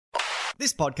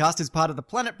This podcast is part of the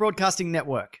Planet Broadcasting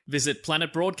Network. Visit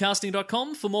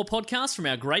planetbroadcasting.com for more podcasts from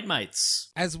our great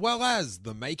mates. As well as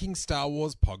the Making Star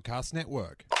Wars Podcast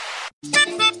Network.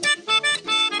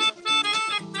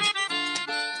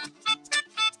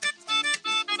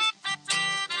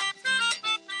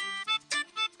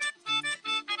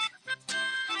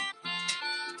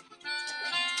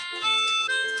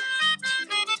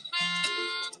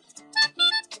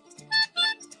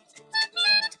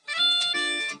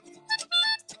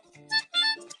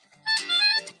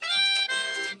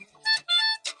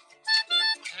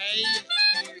 Hey,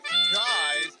 you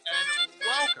guys, and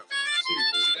welcome to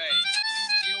today's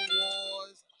Steele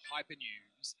Wars Hyper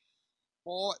News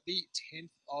for the 10th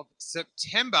of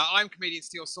September. I'm comedian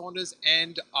Steele Saunders,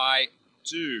 and I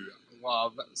do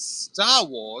love Star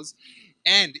Wars.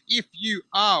 And if you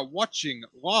are watching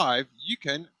live, you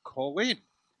can call in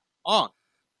on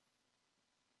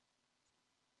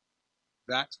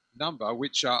that number,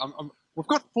 which we've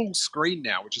got full screen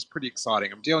now, which is pretty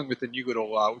exciting. I'm dealing with a new little,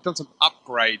 we've done some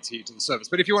upgrades here to the service.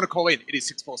 But if you want to call in, it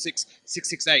is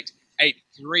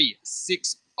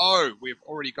 646-668-8360. We've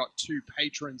already got 2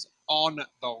 patrons on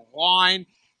the line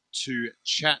to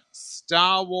chat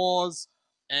Star Wars.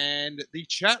 And the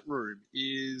chat room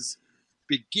is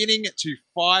beginning to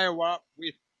fire up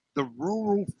with the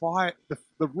rural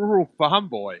farm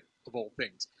boy of all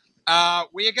things. I'm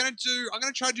going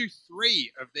to try to do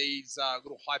 3 of these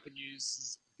little hyper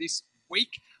news this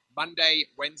week, Monday,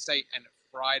 Wednesday, and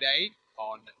Friday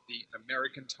on the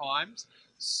American times.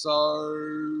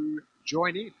 So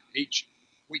join in each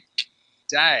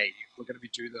weekday. We're going to be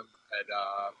doing them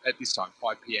at this time,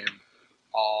 5 p.m.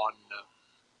 on the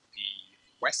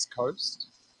West Coast,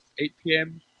 8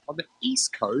 p.m. on the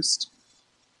East Coast,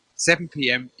 7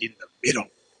 p.m. in the middle.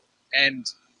 And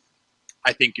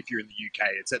I think if you're in the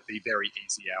UK, it's at the very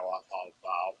easy hour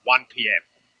of 1 p.m.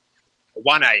 or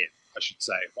 1 a.m., I should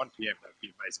say. 1 p.m., that would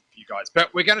be amazing for you guys.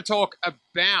 But we're going to talk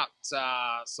about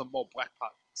some more Black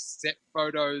Park set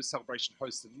photos, Celebration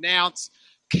hosts announced.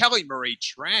 Kelly Marie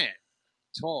Tran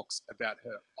talks about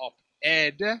her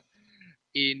op-ed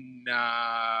in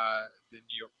the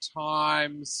New York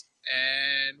Times.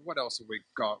 And what else have we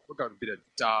got? We've got a bit of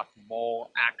Darth Maul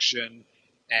action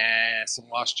and some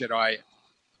Last Jedi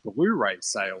Blu-ray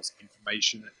sales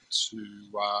information to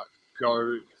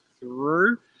go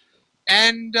through,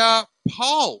 and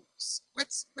polls.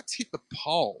 Let's hit the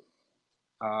poll.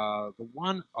 The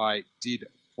one I did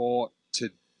for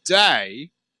today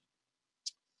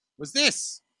was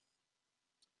this: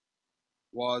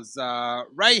 was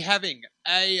Rey having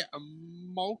a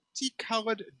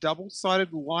multicolored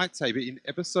double-sided lightsaber in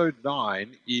Episode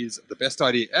 9 is the best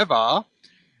idea ever,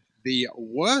 the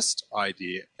worst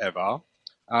idea ever,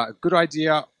 a good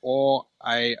idea, or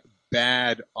a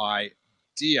bad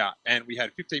idea? And we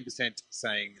had 15%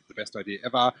 saying the best idea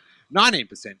ever,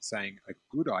 19% saying a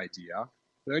good idea,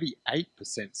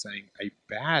 38% saying a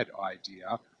bad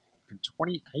idea, and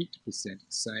 28%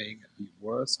 saying the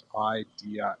worst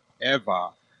idea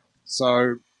ever.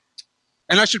 So,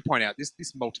 and I should point out,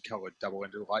 this multicolored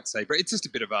double-ended lightsaber, it's just a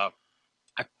bit of a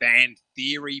fan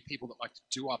theory, people that like to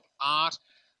do up art.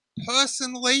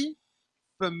 Personally,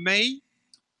 for me,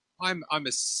 I'm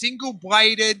a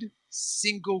single-bladed,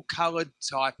 single-coloured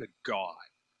type of guy.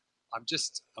 I'm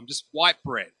just white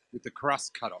bread with the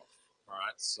crust cut off. All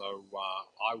right, so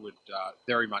I would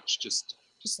very much just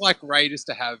like Rey, just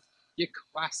to have your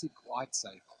classic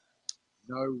lightsaber.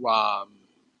 No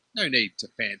need to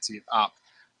fancy it up.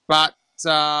 But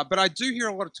I do hear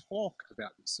a lot of talk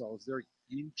about this, so I was very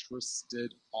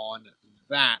interested on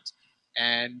that.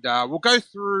 And we'll go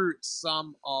through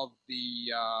some of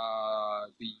the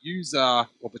user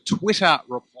or the Twitter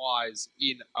replies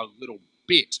in a little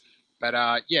bit. But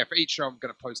yeah, for each show, I'm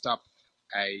going to post up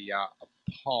a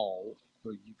poll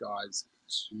for you guys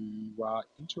to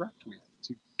interact with,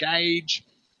 to gauge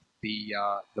the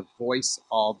voice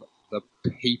of the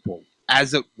people,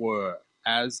 as it were.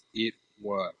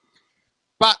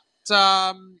 But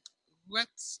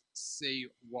let's see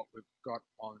what we've got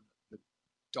on the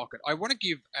docket. I want to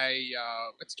give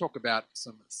let's talk about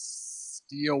some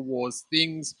Steele Wars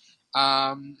things.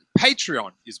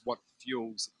 Patreon is what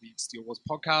fuels the Steele Wars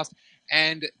podcast.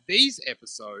 And these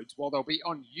episodes, while they'll be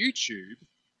on YouTube,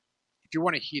 if you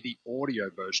want to hear the audio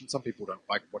version, some people don't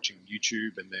like watching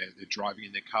YouTube and they're driving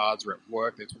in their cars or at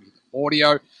work, they just want to hear the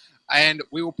audio. And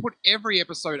we will put every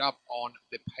episode up on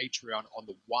the Patreon on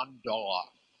the $1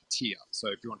 tier. So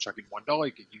if you want to chuck in $1,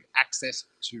 you get access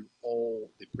to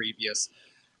all the previous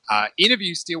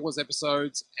interview Steele Wars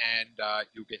episodes, and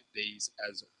you'll get these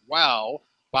as well.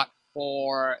 But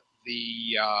for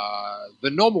the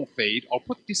normal feed, I'll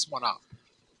put this one up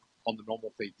on the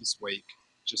normal feed this week,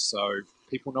 just so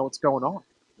people know what's going on,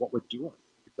 what we're doing,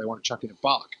 if they want to chuck in a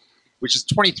buck, which is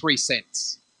 23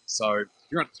 cents. So if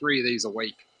you're on 3 of these a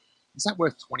week, is that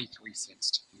worth 23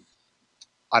 cents to you?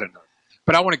 I don't know.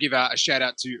 But I want to give a shout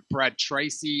out to Brad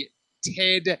Tracy,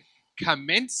 Ted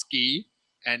Kamensky,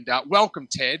 and welcome,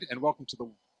 Ted, and welcome to the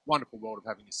wonderful world of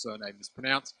having your surname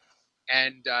mispronounced,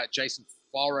 and Jason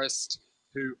Forrest,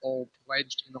 who all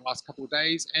pledged in the last couple of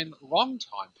days, and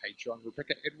long-time Patreon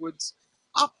Rebecca Edwards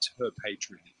upped her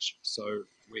patronage. So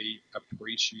we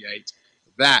appreciate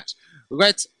that.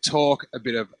 Let's talk a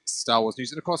bit of Star Wars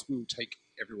news, and of course we will take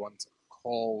everyone's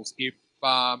calls. If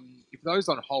those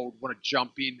on hold want to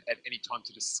jump in at any time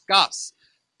to discuss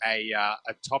a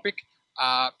topic,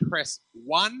 press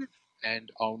 1,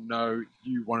 and I'll know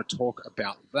you want to talk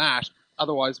about that.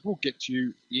 Otherwise, we'll get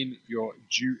you in your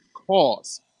due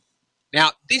course.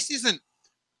 Now, this isn't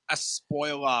a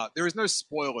spoiler. There is no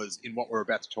spoilers in what we're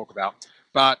about to talk about.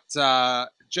 But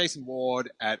Jason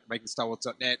Ward at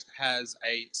MakingStarWars.net has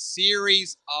a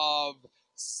series of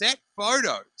set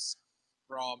photos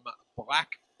from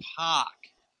Black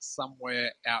Park,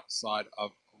 somewhere outside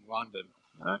of London.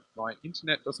 My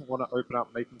internet doesn't want to open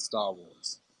up Making Star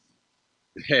Wars.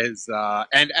 There's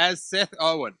and as Seth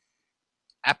Owen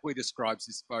aptly describes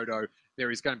this photo,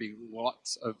 there is going to be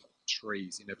lots of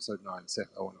trees in episode 9. Seth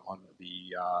Owen on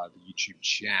the YouTube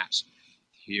chat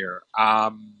here.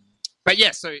 But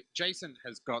yeah, so Jason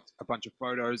has got a bunch of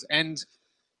photos, and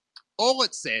all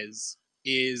it says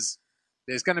is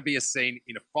there's going to be a scene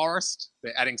in a forest.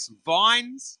 They're adding some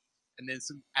vines, and then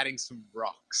adding some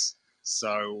rocks.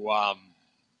 So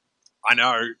I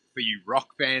know for you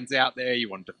rock fans out there, you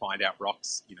wanted to find out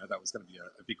rocks. You know, that was going to be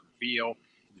a big reveal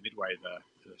in the midway of the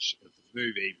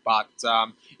movie. But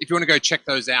if you want to go check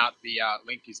those out, the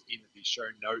link is in the show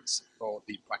notes for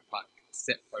the Black Park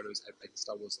set photos at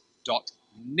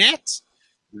MakingStarWars.net.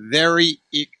 Very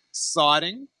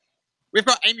exciting. We've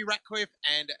got Amy Ratcliffe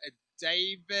and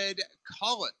David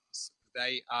Collins.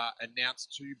 They are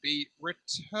announced to be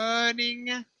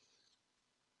returning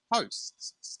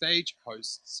hosts, stage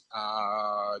hosts.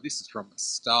 This is from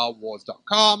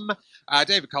StarWars.com.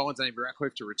 David Collins and Amy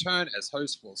Ratcliffe to return as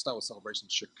hosts for Star Wars Celebration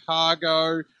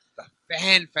Chicago. The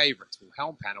fan favorites will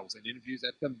helm panels and interviews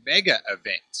at the Mega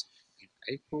event in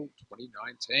April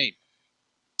 2019.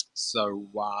 So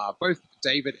both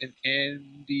David and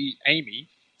Amy,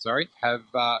 have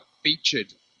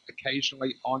featured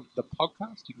occasionally on the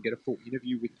podcast. You can get a full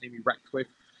interview with Amy Ratcliffe.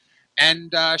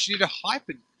 And she did a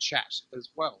hyphen chat as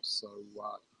well. So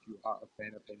if you are a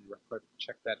fan of Amy Ratcliffe,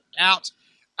 check that out.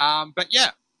 But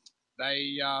yeah,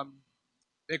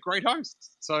 they're great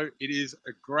hosts. So it is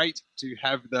great to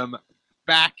have them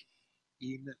back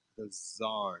in the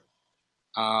zone.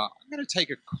 I'm going to take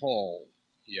a call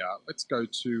here. Let's go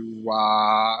to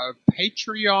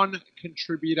Patreon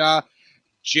contributor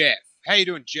Jeff. How you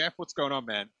doing, Jeff? What's going on,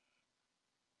 man?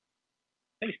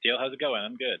 Hey, Steele. How's it going?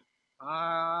 I'm good.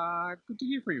 Good to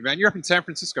hear from you, man. You're up in San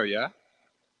Francisco, yeah?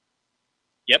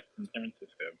 Yep, in San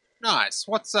Francisco. Nice.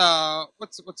 What's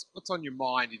on your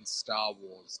mind in Star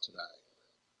Wars today?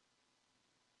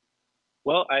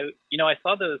 Well, I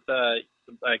saw those.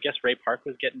 I guess Ray Park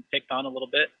was getting picked on a little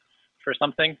bit for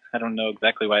something. I don't know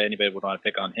exactly why anybody would want to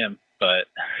pick on him, but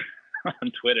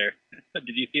on Twitter,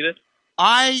 did you see this?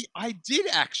 I did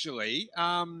actually.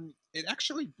 It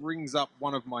actually brings up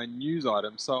one of my news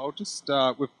items. So I'll just,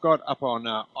 we've got up on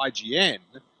IGN,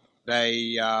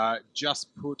 they just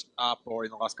put up, or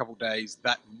in the last couple of days,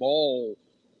 that Maul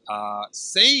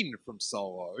scene from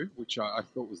Solo, which I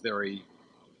thought was very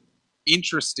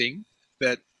interesting,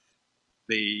 that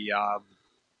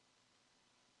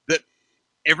that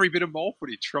every bit of Maul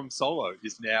footage from Solo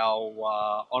is now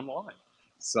online.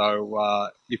 So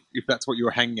if that's what you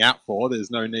were hanging out for, there's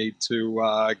no need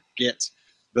to get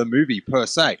the movie per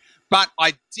se. But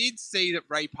I did see that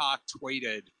Ray Park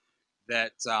tweeted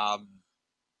that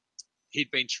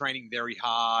he'd been training very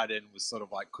hard and was sort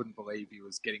of like couldn't believe he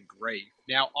was getting grief.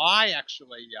 Now I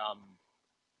actually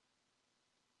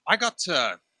I got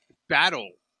to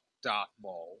battle Darth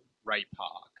Maul, Ray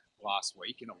Park, last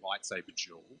week in a lightsaber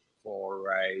duel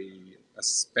for a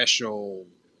special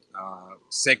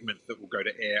segment that will go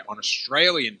to air on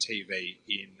Australian TV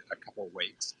in a couple of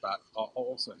weeks, but I'll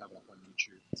also have it up on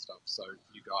YouTube and stuff, so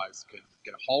you guys can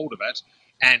get a hold of it.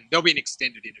 And there'll be an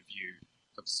extended interview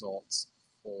of sorts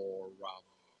for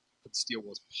the Steele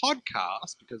Wars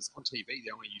podcast, because on TV they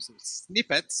only use little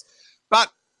snippets.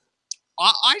 But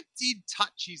I did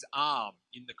touch his arm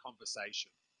in the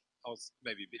conversation. I was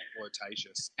maybe a bit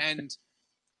flirtatious, and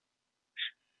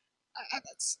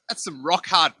that's some rock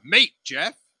hard meat,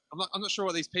 Jeff. I'm not sure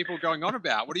what these people are going on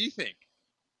about. What do you think?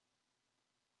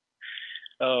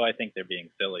 Oh, I think they're being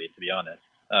silly, to be honest.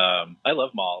 I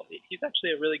love Maul. He's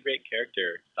actually a really great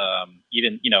character.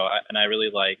 Even, and I really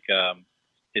like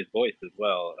his voice as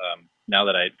well. Now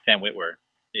that Sam Witwer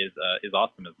is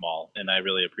awesome as Maul, and I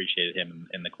really appreciated him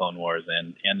in the Clone Wars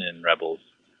and in Rebels.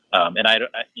 And I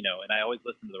always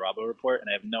listen to the Robbo Report, and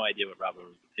I have no idea what Robbo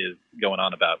is going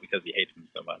on about because he hates him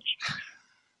so much.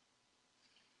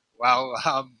 Well,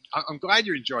 I'm glad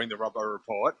you're enjoying the Robbo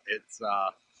Report. It's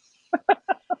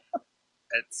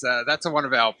that's one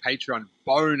of our Patreon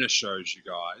bonus shows, you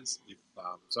guys.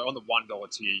 So on the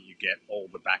 $1 tier, you get all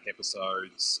the back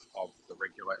episodes of the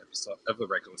regular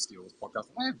Steelers podcast.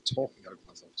 I am talking over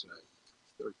myself today.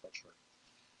 It's very frustrating.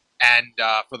 And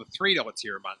for the $3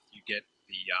 tier a month, you get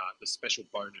the special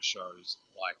bonus shows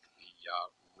like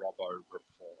the Robbo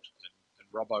Report. And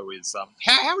Robbo is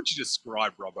how would you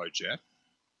describe Robbo, Jeff?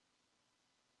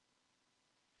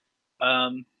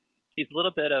 He's a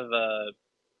little bit of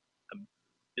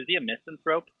is he a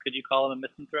misanthrope? Could you call him a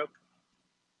misanthrope?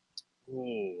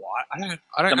 Oh, I don't.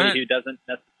 Somebody who doesn't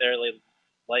necessarily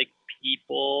like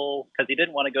people because he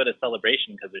didn't want to go to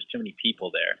Celebration because there's too many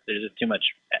people there. There's just too much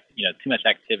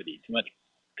activity, too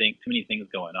many things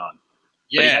going on.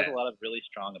 Yeah, but he has a lot of really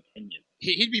strong opinions.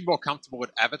 He'd be more comfortable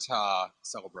at Avatar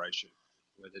Celebration,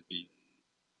 where there'd be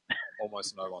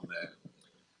almost no one there.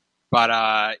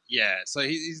 But so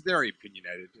he's very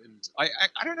opinionated, and I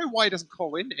don't know why he doesn't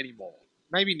call in anymore.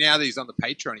 Maybe now that he's on the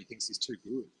Patreon, he thinks he's too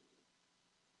good.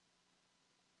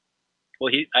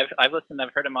 Well, I've listened.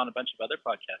 I've heard him on a bunch of other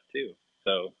podcasts too.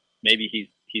 So maybe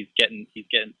he's getting.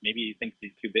 Maybe he thinks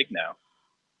he's too big now.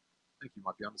 I think you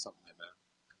might be onto something there, man.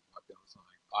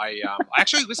 I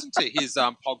actually listened to his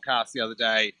podcast the other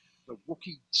day, the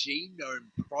Wookiee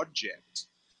Genome Project,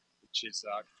 which is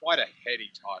quite a heady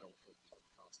title for a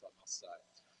podcast, I must say.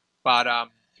 But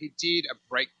he did a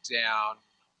breakdown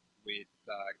with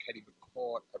Katie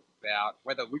McCourt about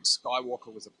whether Luke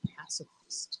Skywalker was a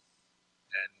pacifist.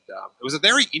 And it was a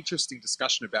very interesting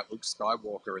discussion about Luke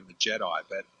Skywalker and the Jedi,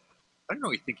 but I don't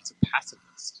really think he's a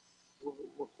pacifist.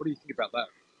 What do you think about that?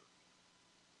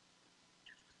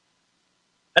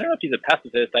 I don't know if he's a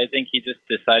pacifist. I think he just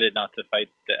decided not to fight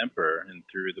the Emperor and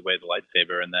threw away the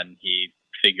lightsaber, and then he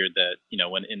figured that,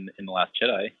 when in The Last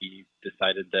Jedi, he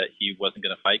decided that he wasn't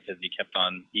going to fight because he kept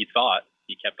on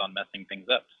messing things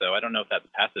up. So I don't know if that's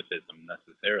pacifism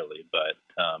necessarily, but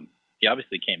he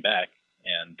obviously came back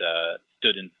and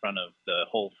stood in front of the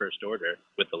whole First Order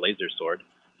with the laser sword.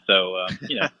 So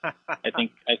I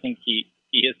think he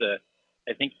is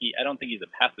I don't think he's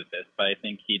a pacifist, but I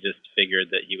think he just figured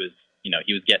that he was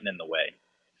getting in the way.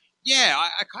 Yeah,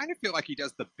 I kind of feel like he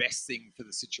does the best thing for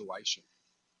the situation.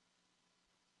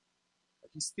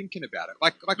 Like he's thinking about it.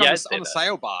 Like on the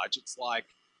sail barge, it's like,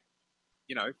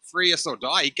 free us or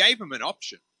die. He gave him an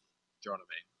option. Do you know what I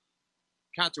mean?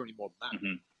 Can't do any more than that.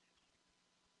 Mm-hmm.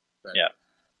 But, yeah.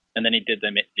 And then he did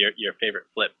your favorite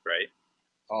flip, right?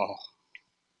 Oh.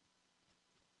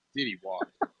 Did he what?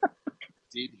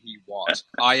 Did he what?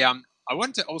 I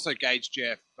wanted to also gauge,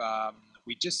 Jeff,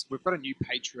 we've got a new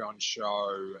Patreon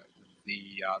show,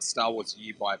 the Star Wars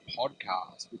Year by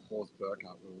podcast with Forrest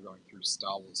Burkhardt, where we're going through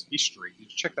Star Wars history.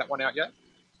 Did you check that one out yet?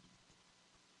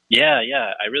 Yeah,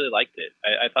 I really liked it.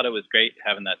 I thought it was great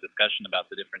having that discussion about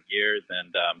the different years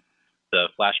and the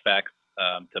flashbacks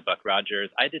to Buck Rogers.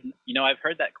 I've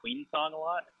heard that Queen song a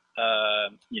lot,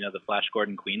 the Flash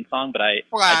Gordon Queen song, but I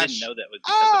didn't know that was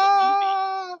because of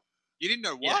a movie. You didn't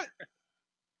know what?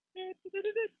 Yeah.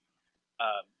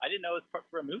 I didn't know it was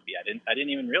for a movie. I didn't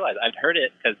even realize. I'd heard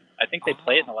it because I think they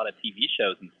play it in a lot of TV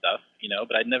shows and stuff,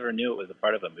 but I never knew it was a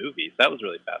part of a movie. So that was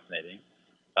really fascinating.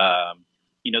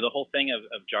 The whole thing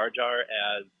of Jar Jar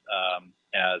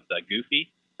as Goofy,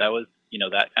 that was,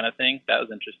 that kind of thing. That was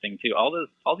interesting too. All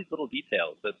these little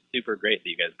details. That's super great that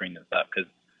you guys bring this up because,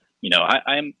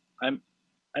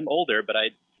 I'm older, but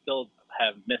I still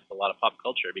have missed a lot of pop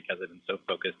culture because I've been so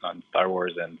focused on Star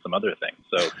Wars and some other things.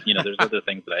 So, there's other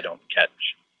things that I don't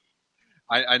catch.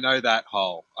 I know that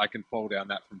hole. I can fall down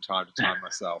that from time to time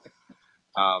myself.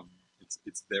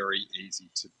 It's very easy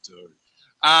to do.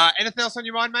 Anything else on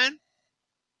your mind, man?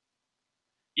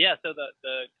 Yeah, so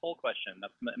the poll question,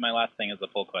 that's my last thing is the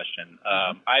poll question.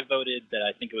 I voted that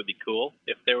I think it would be cool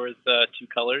if there was two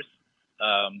colors.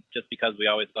 Just because we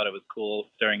always thought it was cool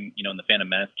during, when the Phantom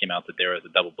Menace came out that there was a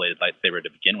double-bladed lightsaber to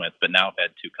begin with. But now if it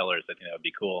had two colors, I think that would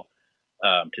be cool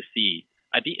to see.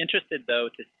 I'd be interested though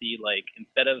to see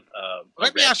instead of.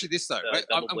 Let me ask you this though.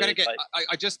 I'm going to get.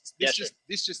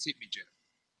 This just hit me, Jeff.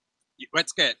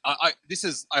 Let's get. I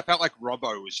felt like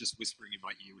Robbo was just whispering in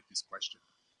my ear with this question.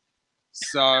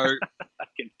 So I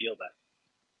can feel that.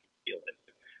 Feel it.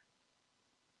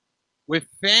 We've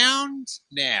found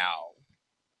now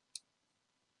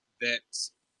that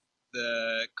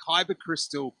the Kyber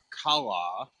crystal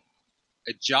color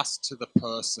adjusts to the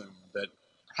person that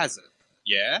has it.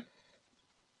 Yeah?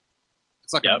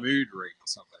 It's like a Yep. mood ring or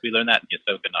something. We learned that in the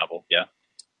Ahsoka novel. Yeah.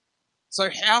 So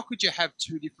how could you have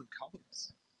two different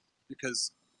colors?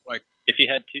 Because, like, If you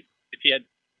had two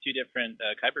different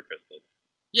Kyber crystals.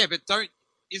 yeah, but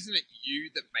isn't it you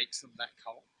that makes them that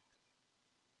color?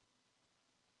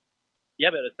 Yeah,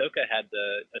 but Ahsoka had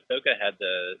the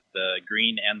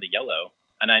green and the yellow,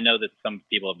 and I know that some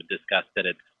people have discussed that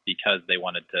it's because they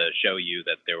wanted to show you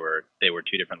that they were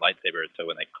two different lightsabers. So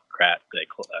when they clashed,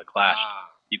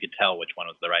 Ah. you could tell which one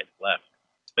was the right and left.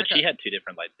 But Okay. she had two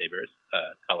different lightsabers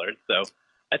colored, so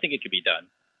I think it could be done.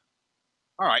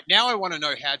 All right, now I want to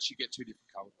know how'd she get two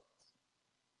different colors?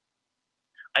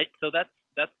 So that's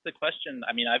the question.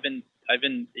 I mean,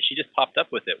 she just popped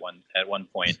up with it at one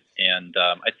point, and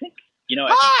I think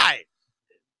Hi!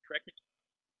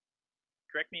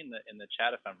 correct me in the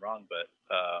chat if I'm wrong, but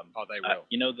They will.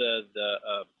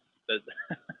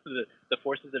 the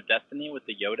Forces of Destiny with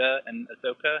the Yoda and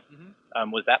Ahsoka, Mhm.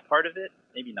 was that part of it?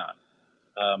 Maybe not.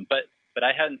 But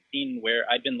I hadn't seen where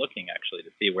I'd been looking actually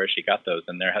to see where she got those,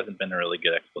 and there hasn't been a really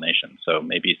good explanation. So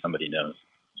maybe somebody knows.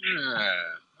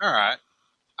 Yeah. All right.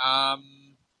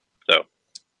 So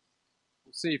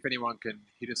We'll see if anyone can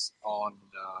hit us on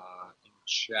in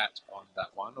chat on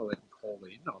that one, or they can call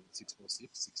in on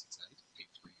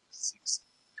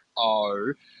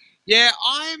 646-668-8360. Yeah,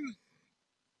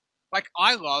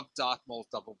 I love Darth Maul's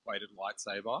double-bladed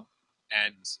lightsaber,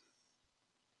 and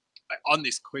on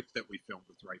this clip that we filmed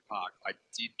with Ray Park, I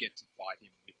did get to fight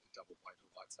him with the double-bladed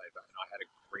lightsaber, and I had a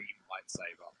green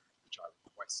lightsaber, which I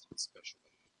requested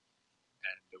specially,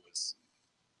 and it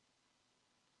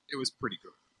was pretty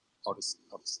good. I'll just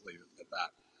leave it at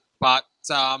that. But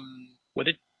what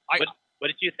did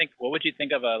you think? What would you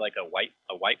think of a white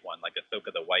one, like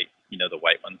Ahsoka the white, the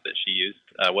white ones that she used?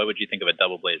 What would you think of a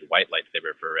double-bladed white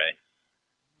lightsaber for Rey?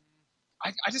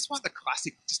 I just want the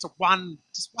classic, just one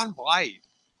blade.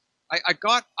 I'm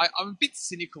a bit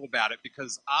cynical about it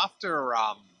because after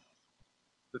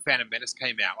the Phantom Menace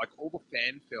came out, like all the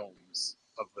fan films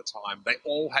of the time, they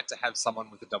all had to have someone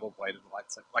with a double-bladed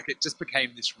lightsaber. Like it just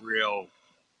became this real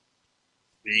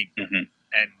thing, Mm-hmm.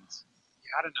 and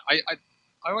yeah, I don't know.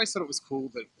 I always thought it was cool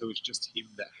that it was just him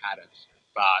that had it,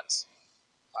 but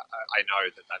I know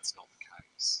that that's not the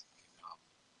case.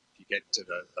 If you get to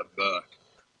the murk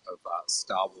of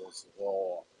Star Wars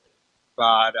lore.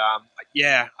 But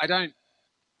yeah, I don't.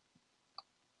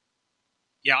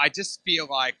 Yeah, I just feel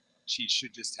like she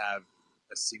should just have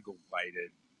a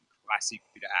single-bladed classic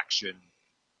bit of action.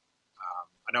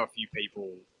 I know a few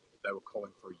people, they were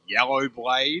calling for a yellow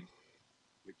blade,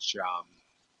 which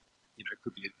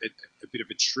could be a bit of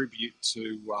a tribute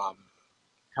to a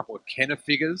couple of Kenner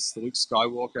figures. The Luke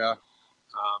Skywalker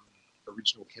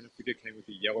original Kenner figure came with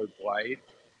a yellow blade,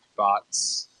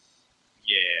 but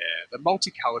yeah, the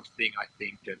multicolored thing, I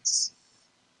think it's,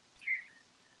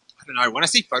 I don't know, when I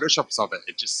see photoshops of it,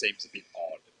 it just seems a bit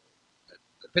odd.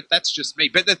 But that's just me.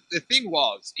 But the thing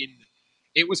was,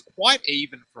 it was quite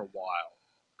even for a while,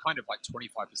 kind of like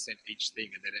 25% each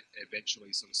thing, and then it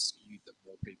eventually sort of skewed that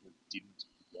more people didn't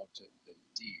want it than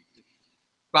did.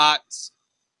 But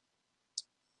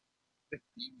the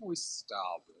thing with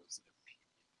Star Wars and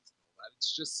opinions and all that,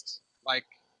 it's just like,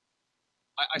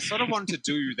 I sort of wanted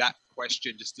to do that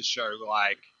question just to show,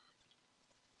 like,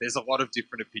 there's a lot of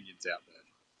different opinions out there.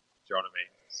 Do you know what I mean?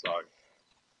 So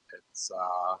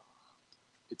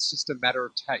it's just a matter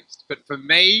of taste. But for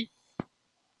me,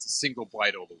 it's a single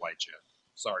blade all the way, Jeff.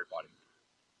 Sorry, buddy.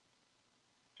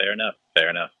 Fair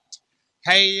enough.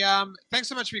 Hey, thanks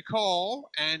so much for your call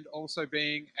and also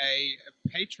being a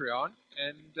Patreon.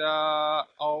 And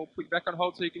I'll put you back on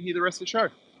hold so you can hear the rest of the show.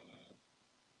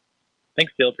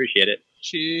 Thanks, Bill. Appreciate it.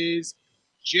 Cheers,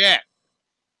 Jeff.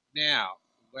 Now,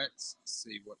 let's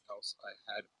see what else I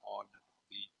had on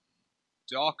the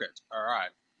docket. All right,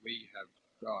 we have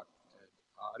got an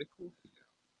article here.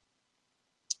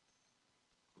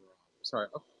 Sorry,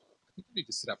 I think I need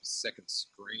to set up a second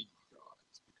screen,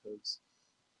 guys, because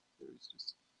there is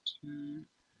just too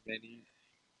many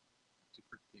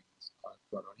different things I've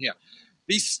got on here.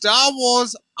 The Star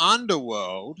Wars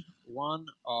Underworld, one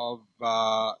of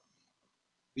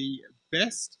the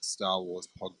best Star Wars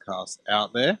podcasts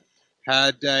out there,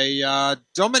 had a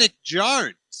Dominic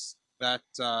Jones, that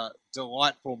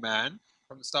delightful man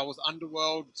from the Star Wars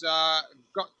Underworld,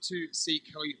 got to see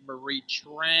Kelly Marie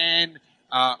Tran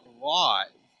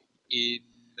live in,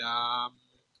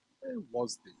 where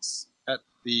was this? At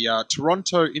the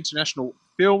Toronto International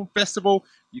Film Festival.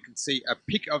 You can see a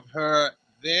pic of her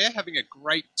there having a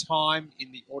great time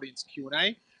in the audience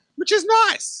Q&A, which is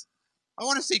nice. I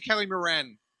want to see Kelly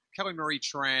Marie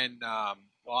Tran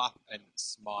laugh and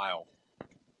smile.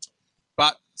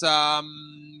 But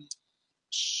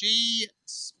she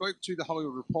spoke to the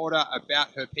Hollywood Reporter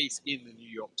about her piece in the New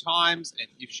York Times and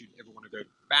if she'd ever want to go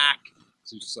back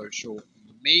to social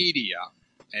media.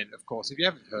 And, of course, if you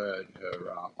haven't heard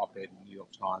her op-ed in the New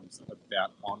York Times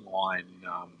about online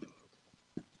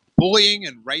bullying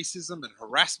and racism and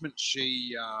harassment,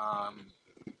 she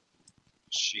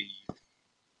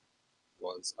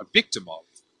was a victim of,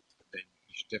 then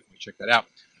you should definitely check that out.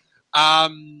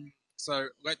 So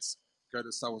let's go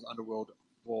to Star Wars Underworld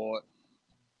for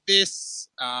this.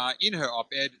 In her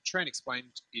op-ed, Tran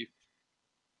explained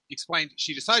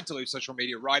she decided to leave social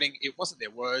media, writing, "It wasn't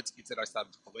their words, instead I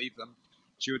started to believe them."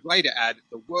 She would later add,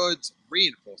 "The words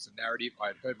reinforce a narrative I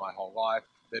had heard my whole life,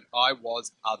 that I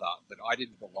was other, that I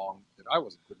didn't belong, that I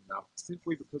wasn't good enough,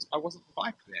 simply because I wasn't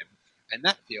like them. And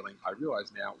that feeling, I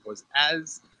realise now, was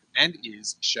as and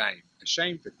is shame. A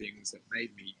shame for things that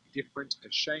made me different,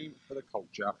 a shame for the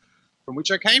culture from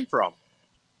which I came from.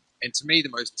 And to me, the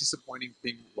most disappointing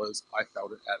thing was I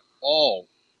felt it at all."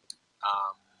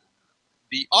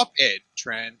 The op-ed,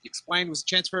 Tran explained, was a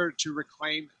chance for her to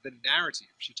reclaim the narrative.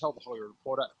 She told the Hollywood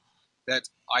Reporter that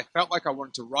I felt like I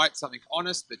wanted to write something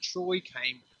honest that truly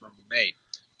came from me.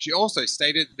 She also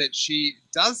stated that she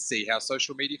does see how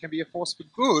social media can be a force for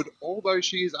good, although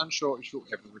she is unsure if she'll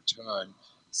ever return,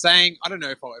 saying, "I don't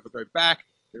know if I'll ever go back.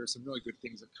 There are some really good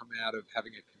things that come out of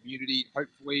having a community.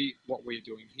 Hopefully what we're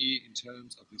doing here in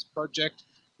terms of this project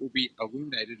will be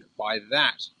illuminated by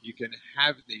that. You can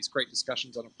have these great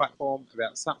discussions on a platform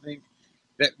about something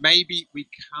that maybe we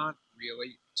can't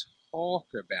really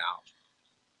talk about."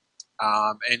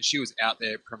 And she was out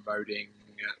there promoting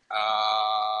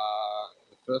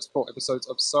the first 4 episodes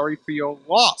of Sorry for Your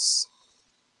Loss.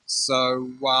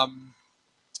 So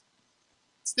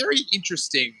it's very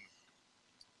interesting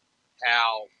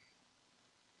how,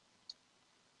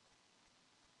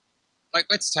 like,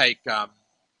 let's take,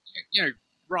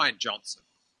 Ryan Johnson.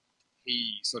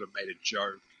 He sort of made a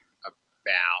joke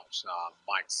about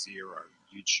Mike Zero,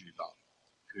 YouTuber,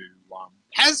 who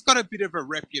has got a bit of a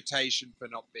reputation for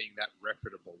not being that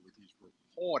reputable with his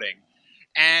reporting.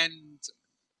 And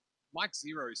Mike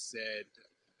Zero said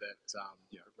that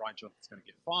Ryan Johnson's going to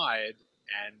get fired,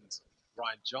 and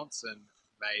Ryan Johnson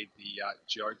made the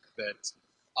joke that,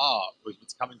 if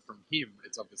it's coming from him,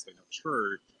 it's obviously not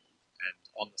true. And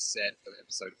on the set of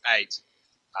episode 8,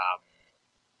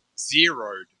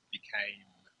 Zeroed became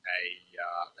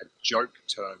a joke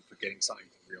term for getting something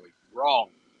really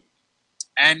wrong.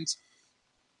 And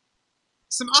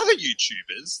some other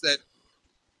YouTubers that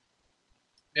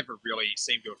never really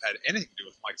seemed to have had anything to do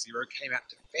with Mike Zero came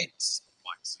out in defense of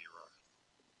Mike Zero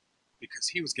because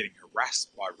he was getting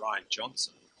harassed by Ryan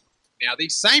Johnson. Now,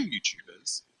 these same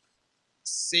YouTubers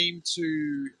seem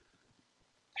to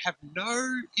have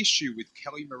no issue with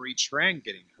Kelly Marie Tran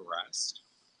getting harassed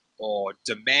or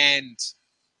demand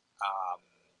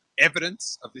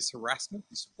evidence of this harassment,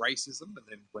 this racism, and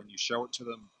then when you show it to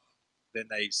them, then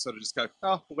they sort of just go,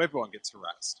 "Oh, well, everyone gets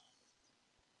harassed."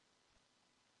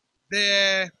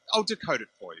 I'll decode it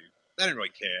for you. They don't really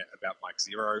care about Mike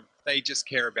Zero. They just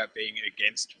care about being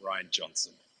against Ryan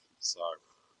Johnson. So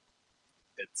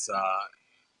it's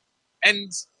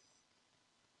and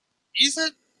is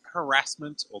it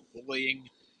harassment or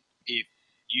bullying if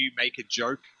you make a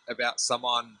joke about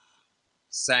someone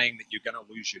saying that you're going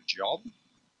to lose your job?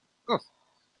 Oof.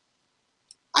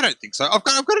 I don't think so. I've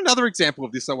got another example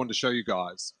of this I wanted to show you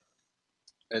guys.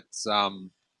 It's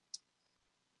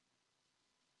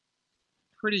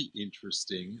pretty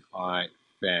interesting, I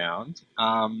found.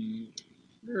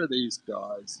 Where are these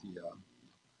guys here?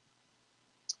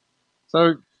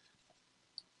 So,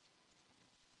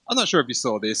 I'm not sure if you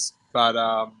saw this, but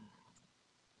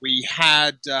we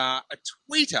had a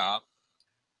tweeter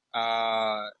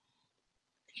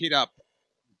hit up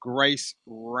Grace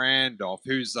Randolph,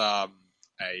 who's what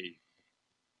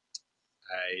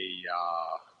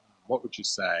would you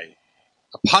say?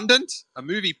 A pundit, a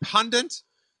movie pundit,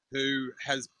 who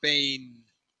has been,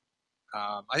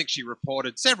 I think she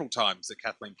reported several times that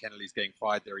Kathleen Kennedy's getting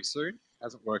fired very soon.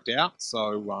 Hasn't worked out,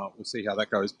 so we'll see how that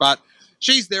goes. But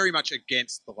she's very much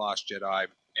against The Last Jedi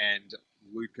and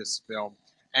Lucasfilm.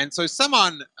 And so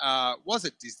someone was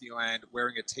at Disneyland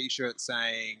wearing a T-shirt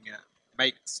saying,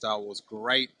 "Make Star Wars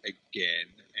great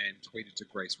again," and tweeted to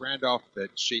Grace Randolph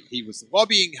that he was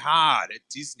lobbying hard at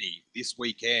Disney this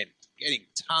weekend, getting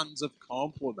tons of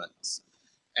compliments,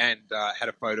 and had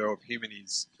a photo of him and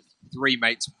his 3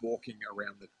 mates walking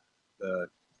around the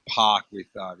Park with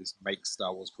this Make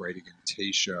Star Wars Great Again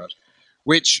t-shirt,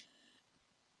 which,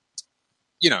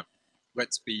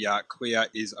 let's be clear,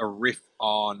 is a riff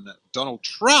on Donald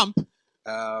Trump,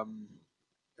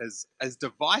 as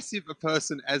divisive a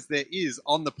person as there is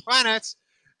on the planet.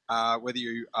 Whether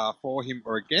you are for him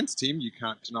or against him, you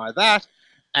can't deny that.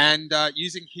 And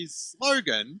using his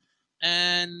slogan,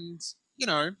 and,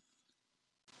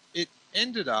 it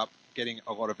ended up getting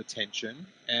a lot of attention,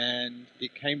 and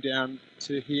it came down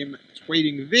to him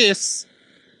tweeting this.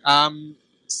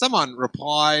 Someone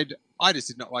replied, "I just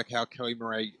did not like how Kelly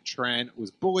Marie Tran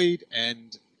was bullied,"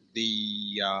 and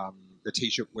the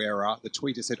t-shirt wearer, the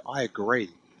tweeter, said, "I agree.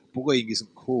 Bullying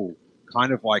isn't cool.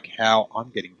 Kind of like how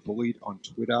I'm getting bullied on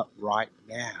Twitter right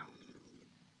now."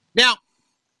 Now,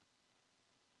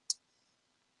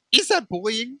 is that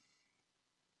bullying?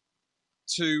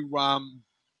 To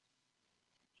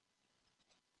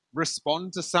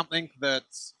respond to something that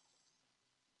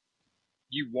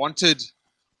you wanted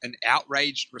an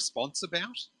outraged response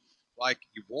about? Like,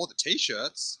 you wore the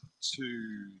t-shirts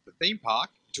to the theme park,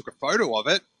 you took a photo of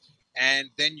it,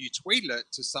 and then you tweeted it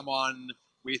to someone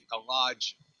with a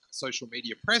large social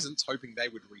media presence, hoping they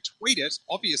would retweet it,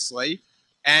 obviously,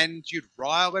 and you'd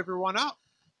rile everyone up.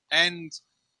 And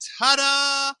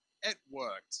ta-da! It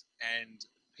worked. And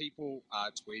people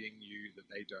are tweeting you that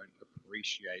they don't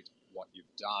appreciate what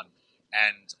you've done.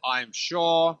 And I'm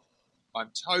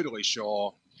totally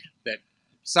sure that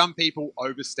some people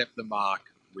overstep the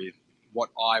mark with what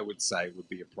I would say would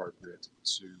be appropriate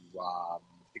to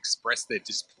express their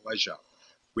displeasure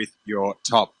with your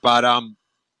top. But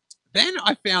then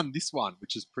I found this one,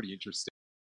 which is pretty interesting.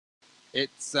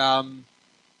 It's,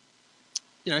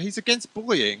 he's against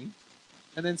bullying.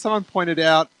 And then someone pointed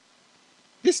out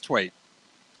this tweet,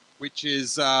 which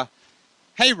is,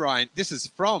 "Hey, Ryan," this is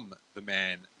from the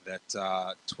man that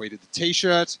tweeted the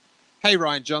t-shirt. "Hey,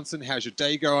 Ryan Johnson, how's your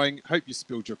day going? Hope you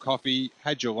spilled your coffee,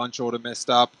 had your lunch order messed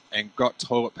up, and got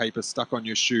toilet paper stuck on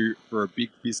your shoe for a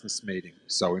big business meeting.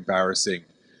 So embarrassing.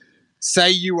 Say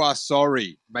you are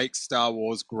sorry. Make Star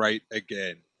Wars great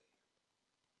again."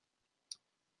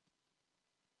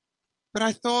 But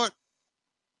I thought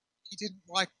he didn't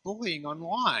like bullying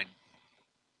online.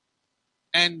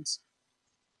 And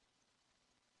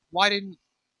why didn't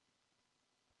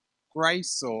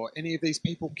Grace or any of these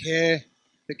people care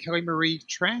that Kelly Marie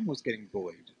Tran was getting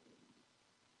bullied?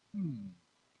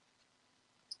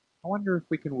 I wonder if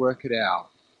we can work it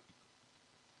out.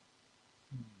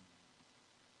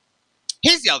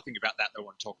 Here's the other thing about that I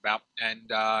want to talk about,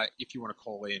 and if you want to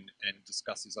call in and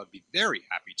discuss this, I'd be very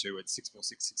happy to at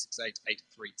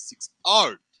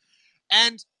 646-668-8360.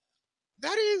 And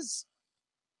that is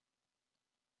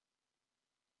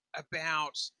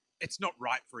about, it's not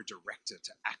right for a director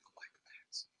to act like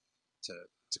that,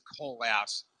 to call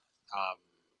out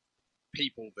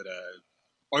people that are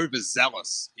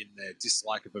overzealous in their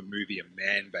dislike of a movie a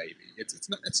man baby. It's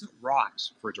not right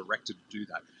for a director to do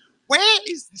that. Where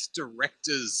is this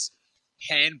director's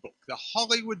handbook, the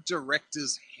Hollywood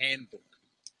Director's Handbook?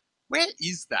 Where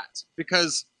is that?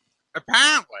 Because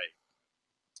apparently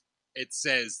it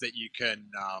says that you can,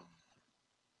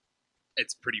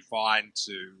 it's pretty fine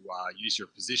to use your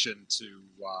position to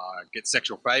get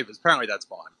sexual favors. Apparently that's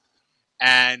fine.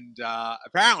 And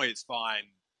apparently it's fine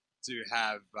to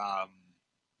have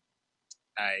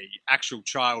a actual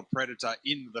child predator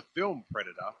in the film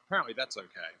Predator. Apparently that's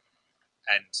okay.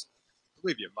 And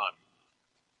believe your mum,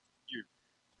 you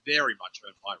very much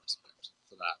earn my respect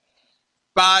for that.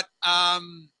 But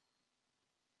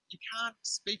you can't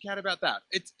speak out about that.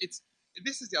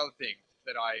 This is the other thing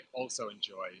that I also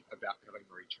enjoy about Kelly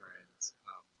Marie Tran's.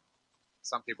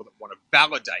 Some people that want to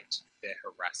validate their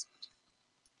harassment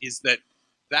is that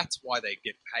that's why they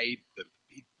get paid the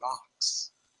big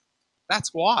bucks.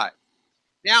 That's why.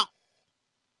 Now,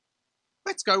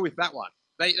 let's go with that one.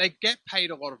 They get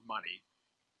paid a lot of money,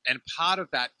 and part of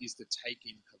that is to take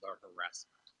in the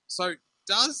harassment. So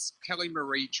does Kelly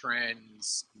Marie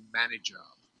Tran's manager,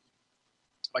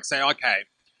 like, say, okay,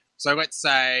 so let's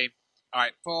say, all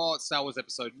right, for Star Wars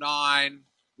Episode 9,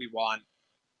 we want,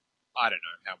 I don't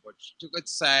know how much,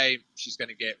 let's say she's going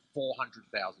to get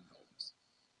 $400,000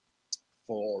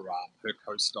 for her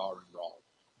co-starring role.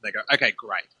 They go, okay,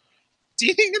 great. Do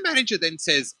you think the manager then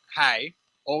says, hey,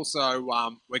 also,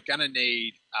 we're going to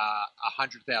need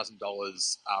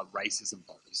 $100,000 racism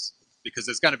bonus because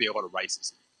there's going to be a lot of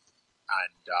racism.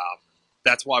 And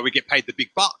that's why we get paid the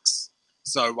big bucks.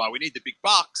 So we need the big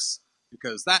bucks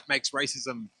because that makes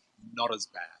racism not as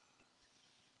bad.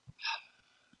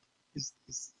 Is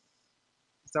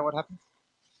that what happens?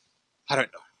 I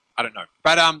don't know.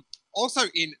 But Also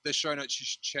in the show notes, you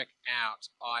should check out,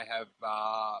 I have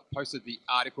posted the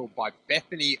article by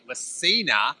Bethany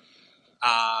Lacina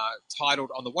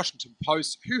titled on the Washington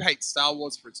Post, Who Hates Star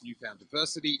Wars for Its Newfound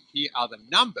Diversity? Here are the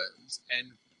numbers.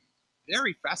 And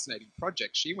very fascinating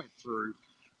project. She went through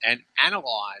and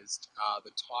analysed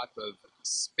the type of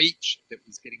speech that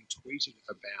was getting tweeted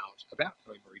about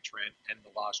Chloe Marie Tran and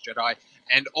The Last Jedi,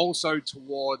 and also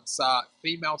towards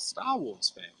female Star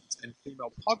Wars fans and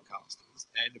female podcasters.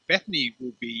 And Bethany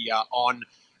will be on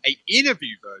an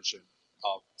interview version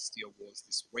of Steele Wars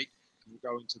this week, and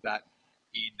we'll go into that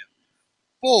in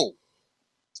full.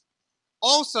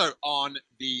 Also on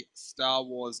the Star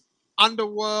Wars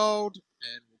Underworld,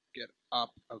 and we'll get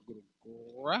up a little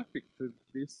graphic for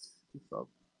this.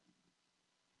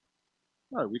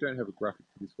 No, we don't have a graphic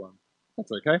for this one.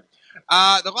 That's okay.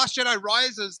 The Last Jedi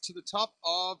rises to the top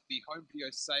of the home video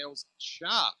sales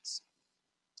charts.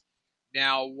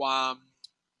 Now,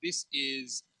 this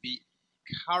is the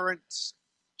current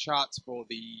charts for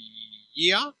the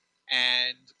year,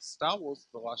 and Star Wars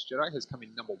The Last Jedi has come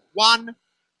in number 1.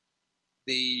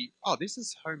 This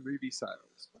is home movie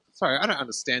sales. Sorry, I don't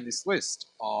understand this list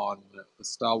on the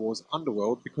Star Wars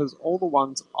Underworld, because all the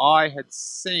ones I had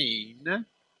seen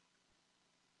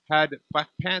had Black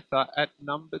Panther at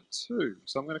number 2.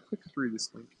 So I'm going to click through this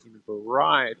link in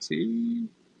Variety.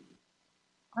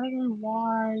 I don't know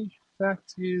why that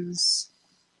is.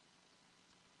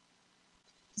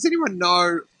 Does anyone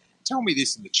know? Tell me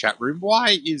this in the chat room.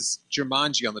 Why is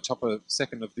Jumanji on the top of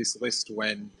second of this list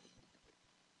when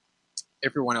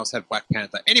everyone else had Black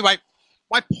Panther? Anyway,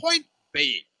 my point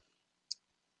being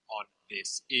on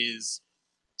this is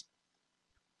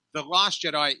The Last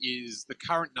Jedi is the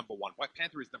current number 1. Black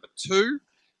Panther is number 2.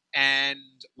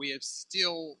 And we have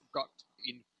still got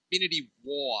Infinity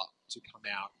War to come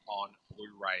out on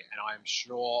Blu-ray. And I am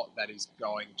sure that is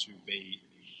going to be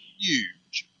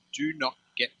huge. Do not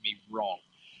get me wrong.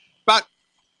 But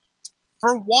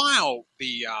for a while,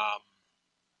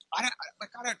 I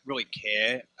don't really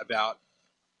care about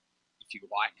if you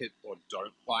like it or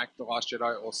don't like The Last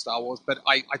Jedi or Star Wars, but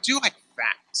I do like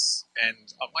facts,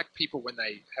 and I like people when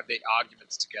they have their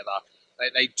arguments together.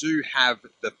 They do have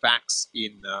the facts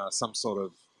in some sort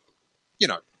of,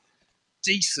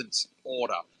 decent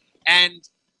order. And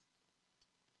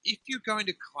if you're going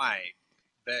to claim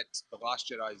that The Last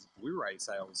Jedi's Blu-ray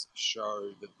sales show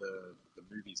that the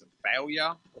movie's a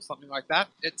failure or something like that,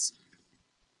 it's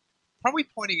probably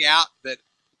pointing out that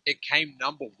it came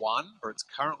number 1, or it's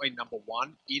currently number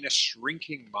 1 in a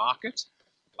shrinking market.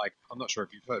 Like, I'm not sure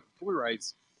if you've heard,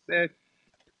 Blu-rays, they're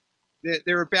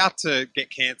about to get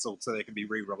cancelled so they can be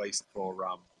re-released for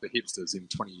the hipsters in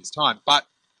 20 years' time. But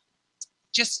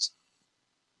just,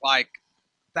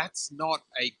 that's not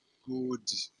a good...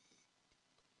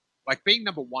 being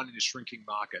number 1 in a shrinking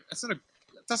market, that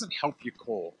doesn't help your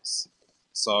cause.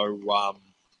 So,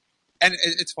 and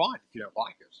it's fine if you don't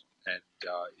like it, and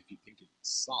if you think it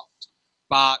sucked.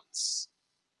 But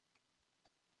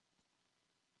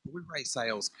Blu-ray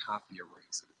sales can't be a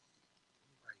reason.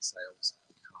 Blu-ray sales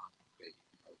can't be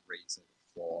a reason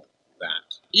for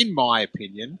that, in my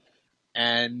opinion.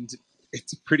 And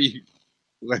it's a pretty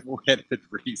level-headed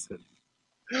reason,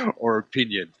 or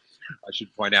opinion, I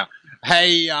should point out.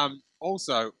 Hey,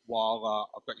 also, while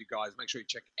I've got you guys, make sure you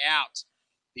check out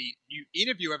the new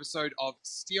interview episode of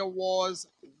Steele Wars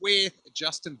with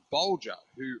Justin Bolger,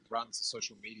 who runs the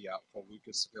social media for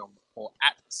Lucasfilm or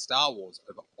at Star Wars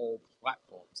over all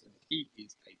platforms. And he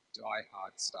is a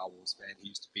diehard Star Wars fan. He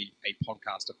used to be a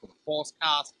podcaster for the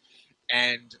Forcecast.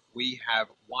 And we have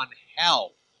one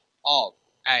hell of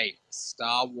a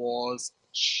Star Wars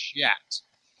chat.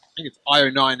 I think it's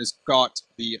IO9 has got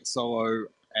the Solo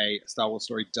a Star Wars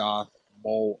Story Darth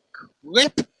Maul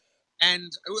clip.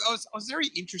 And I was very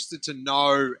interested to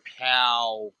know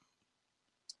how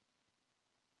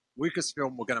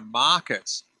Lucasfilm were going to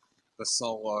market the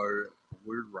Solo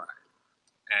Blu-ray.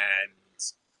 And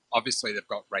obviously they've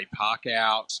got Ray Park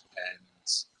out,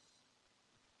 and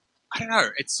I don't know,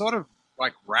 it's sort of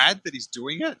rad that he's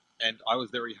doing it, and I was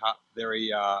very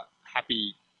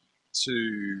happy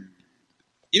to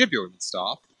interview him and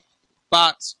stuff.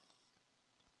 But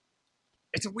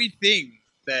it's a weird thing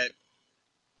that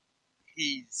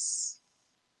he's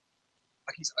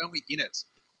only in it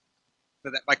for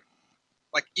that,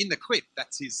 in the clip,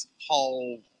 that's his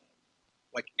whole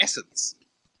essence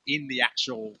in the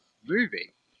actual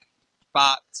movie.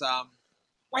 But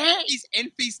where is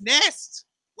Enfys Nest?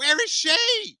 Where is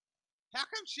she? How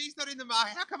come she's not in the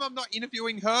market? How come I'm not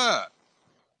interviewing her?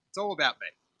 It's all about me.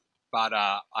 But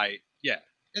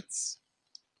it's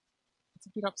a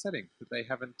bit upsetting that they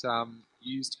haven't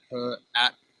used her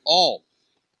at all.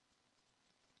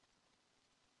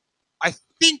 I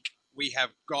think we have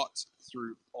got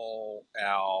through all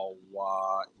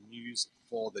our news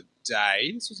for the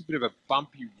day. This was a bit of a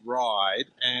bumpy ride,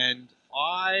 and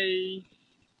I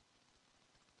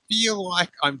feel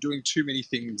like I'm doing too many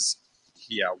things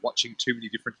here, watching too many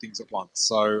different things at once.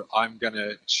 So I'm going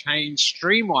to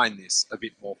streamline this a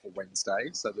bit more for Wednesday,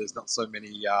 so there's not so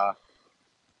many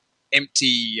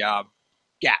empty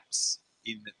gaps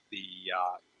in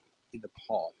the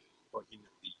pod or in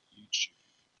the YouTube.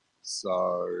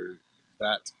 So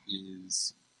that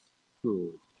is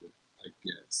good, I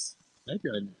guess. Maybe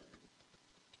I.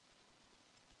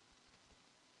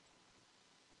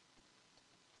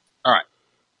 All right.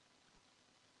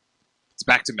 It's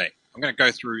back to me. I'm going to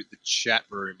go through the chat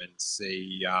room and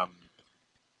see.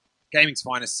 Gaming's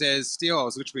Finest says, Steele, I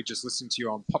was literally just listening to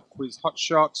you on Pop Quiz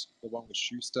Hotshot, the one with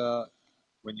Schuster,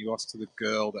 when you lost to the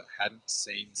girl that hadn't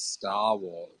seen Star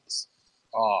Wars.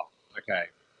 Oh, okay.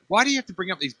 Why do you have to bring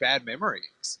up these bad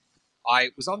memories?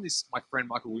 I was on my friend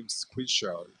Michael Williams' quiz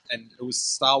show, and it was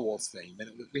Star Wars theme, and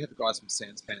we had the guys from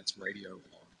Sans Pants Radio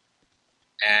on,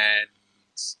 and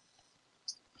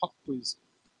Pop Quiz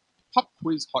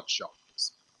Hotshot.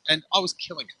 And I was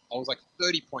killing it. I was like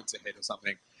 30 points ahead or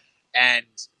something. And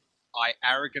I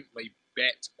arrogantly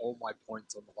bet all my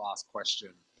points on the last question.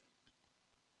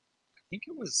 I think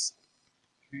it was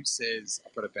who says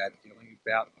I've got a bad feeling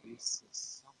about this or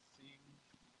something.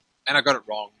 And I got it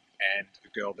wrong. And the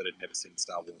girl that had never seen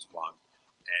Star Wars won.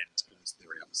 And it was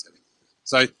very upsetting.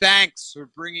 So thanks for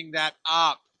bringing that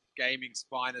up, Gaming's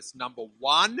Finest number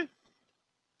 1.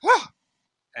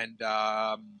 And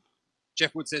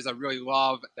Jeff Wood says, I really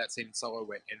love that scene in Solo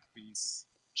where Enfys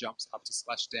jumps up to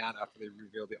slash down after they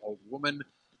reveal the old woman.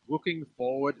 Looking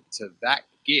forward to that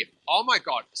GIF. Oh my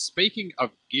God, speaking of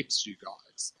GIFs, you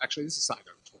guys. Actually, this is something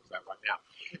I'm going to talk about right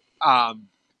now.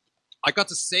 I got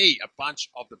to see a bunch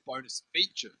of the bonus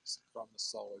features from the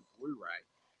Solo Blu-ray.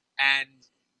 And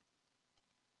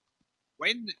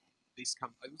when this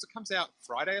comes out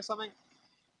Friday or something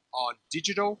on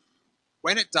digital,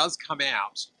 when it does come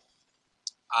out,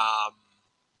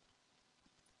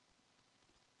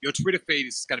 your Twitter feed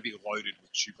is going to be loaded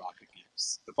with Chewbacca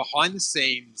GIFs. The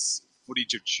behind-the-scenes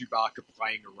footage of Chewbacca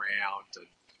playing around, and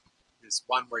there's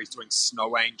one where he's doing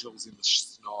snow angels in the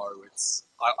snow.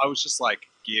 I was just like,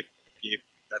 GIF,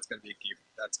 that's going to be a GIF,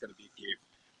 that's going to be a GIF.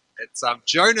 It's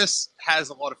Jonas has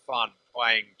a lot of fun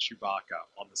playing Chewbacca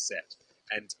on the set.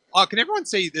 And, can everyone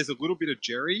see there's a little bit of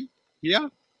Jerry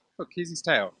here? Look, here's his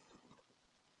tail.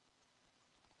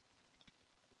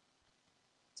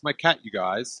 It's my cat, you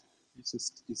guys.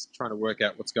 He's trying to work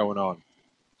out what's going on.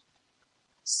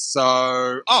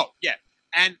 So, yeah.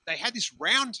 And they had this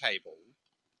round table,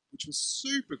 which was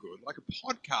super good, like a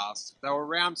podcast. They were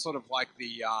around sort of like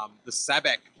the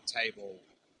Sabek table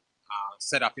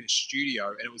set up in a studio,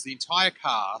 and it was the entire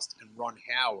cast and Ron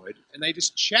Howard, and they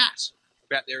just chat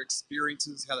about their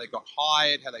experiences, how they got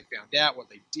hired, how they found out, what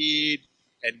they did,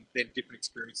 and then different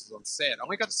experiences on set. I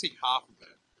only got to see half of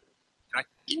it. And I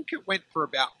think it went for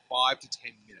about 5 to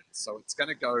 10 minutes. So it's going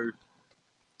to go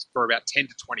for about 10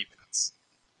 to 20 minutes.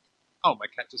 Oh, my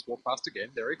cat just walked past again.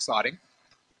 Very exciting.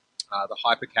 The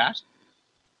hyper cat.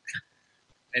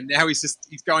 And now he's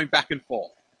going back and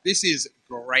forth. This is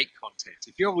great content.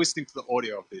 If you're listening to the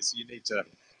audio of this, you need to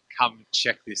come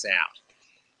check this out.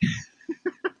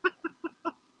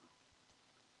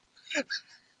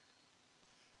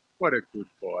 What a good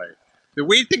boy. The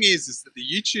weird thing is that the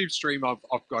YouTube stream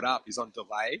I've got up is on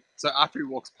delay. So after he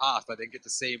walks past, I then get to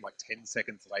see him like 10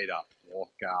 seconds later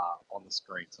walk on the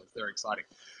screen. So it's very exciting.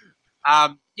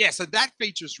 Yeah, so that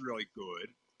feature is really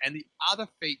good. And the other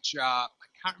feature, I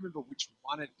can't remember which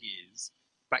one it is,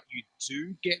 but you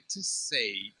do get to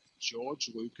see George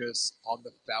Lucas on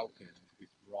the Falcon with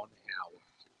Ron Howard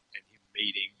and him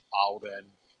meeting Alden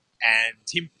and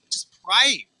him just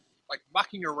playing, like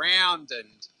mucking around,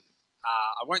 and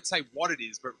I won't say what it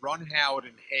is, but Ron Howard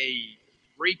and he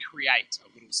recreate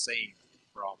a little scene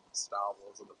from Star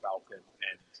Wars on the Falcon,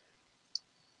 and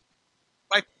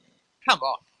like, come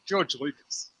on, George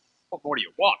Lucas, what more do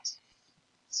you want?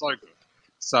 So good.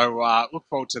 So look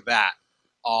forward to that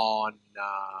on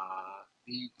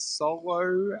the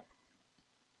Solo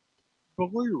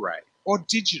Blu-ray or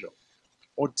digital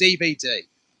or DVD,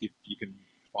 if you can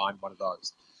find one of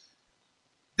those.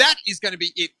 That is going to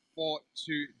be it for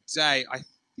today. I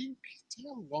think,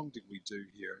 how long did we do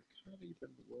here? I can't even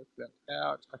work that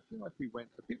out. I feel like we went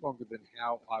a bit longer than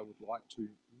how I would like to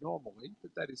normally,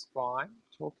 but that is fine.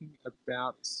 Talking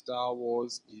about Star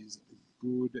Wars is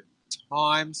good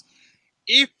times.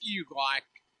 If you like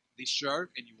this show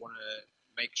and you want to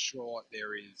make sure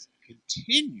there is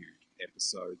continued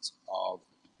episodes of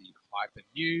the Hyper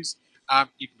News,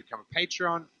 You can become a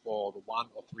Patreon for the $1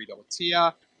 or $3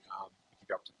 tier. If you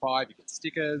go up to $5, you get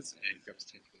stickers, and if you go up to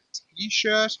 $10, you get a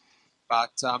T-shirt.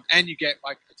 But and you get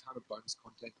like a ton of bonus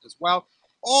content as well.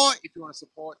 Or if you want to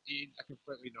support in a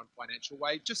completely non-financial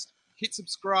way, just hit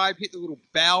subscribe, hit the little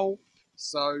bell,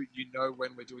 so you know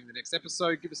when we're doing the next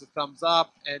episode. Give us a thumbs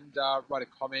up and write a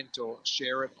comment or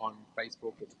share it on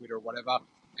Facebook or Twitter or whatever,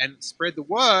 and spread the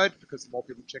word, because the more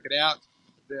people check it out,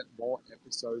 the more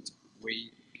episodes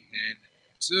we can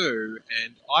do.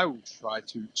 And I will try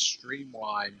to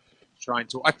streamline trying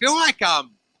to. I feel like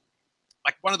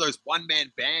one of those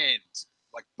one-man bands,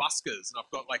 like buskers, and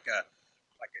I've got like a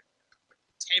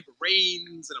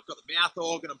tambourines, and I've got the mouth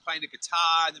organ, I'm playing a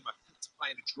guitar, and then my foot's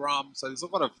playing a drum. So there's a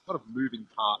lot of moving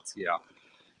parts here.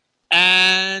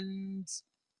 And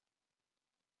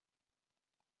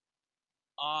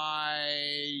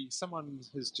someone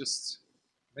has just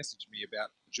messaged me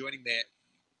about joining their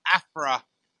AFRA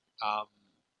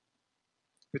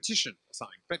petition or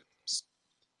something. But just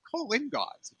call in,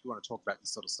 guys, if you want to talk about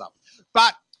this sort of stuff.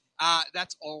 But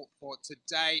that's all for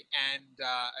today, and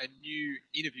a new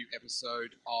interview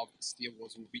episode of Steele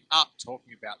Wars will be up,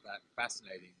 talking about that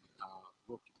fascinating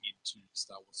look into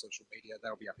Star Wars social media.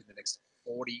 That'll be up in the next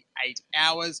 48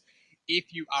 hours.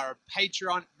 If you are a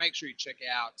Patreon, make sure you check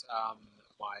out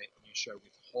my new show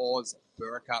with Hawes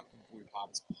Burka from Blue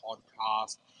Harvest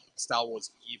Podcast, Star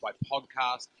Wars Year by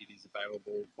Podcast. It is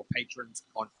available for patrons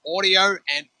on audio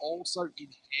and also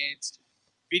enhanced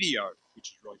video, which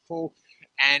is really cool.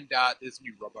 And there's a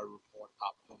new Robo report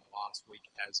up from last week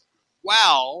as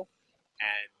well.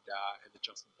 And the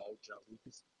Justin Bolger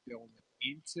Lucasfilm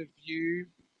interview.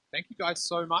 Thank you guys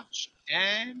so much.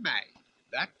 And may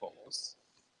that force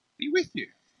be with you.